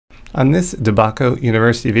On this DeBacco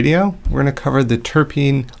University video, we're going to cover the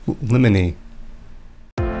terpene limonene.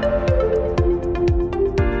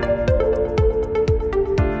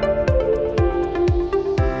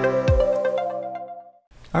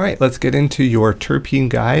 All right, let's get into your terpene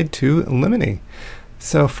guide to limonene.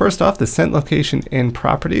 So first off, the scent location and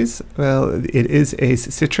properties. Well, it is a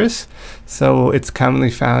citrus, so it's commonly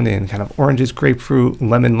found in kind of oranges, grapefruit,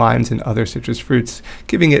 lemon, limes, and other citrus fruits,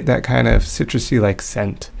 giving it that kind of citrusy-like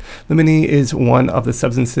scent. Limonene is one of the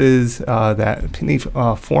substances that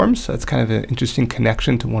pinene forms, so that's kind of an interesting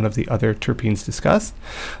connection to one of the other terpenes discussed.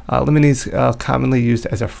 Limonene is commonly used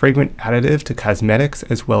as a fragrant additive to cosmetics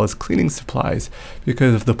as well as cleaning supplies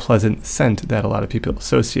because of the pleasant scent that a lot of people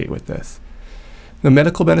associate with this. The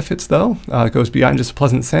medical benefits, though, goes beyond just a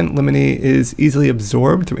pleasant scent. Limonene is easily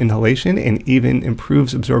absorbed through inhalation and even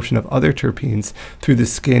improves absorption of other terpenes through the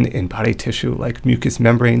skin and body tissue like mucous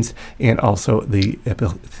membranes and also the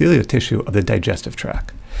epithelial tissue of the digestive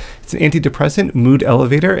tract. It's an antidepressant, mood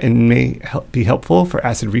elevator, and may be helpful for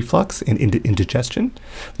acid reflux and indigestion.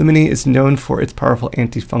 Limonene is known for its powerful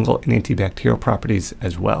antifungal and antibacterial properties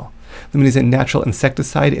as well. Limonene is a natural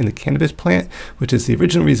insecticide in the cannabis plant, which is the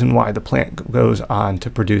original reason why the plant goes on to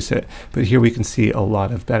produce it. But here we can see a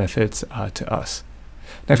lot of benefits to us.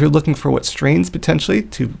 Now, if you're looking for what strains potentially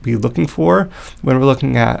to be looking for when we're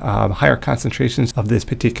looking at higher concentrations of this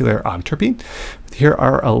particular terpene, here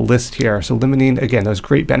are a list here. So limonene, again, those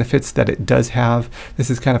great benefits that it does have. This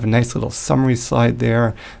is kind of a nice little summary slide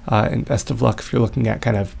there. And best of luck if you're looking at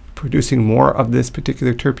kind of producing more of this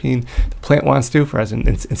particular terpene. The plant wants to, for as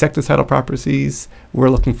insecticidal properties.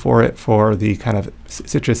 We're looking for it for the kind of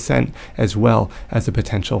citrus scent as well as the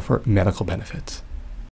potential for medical benefits.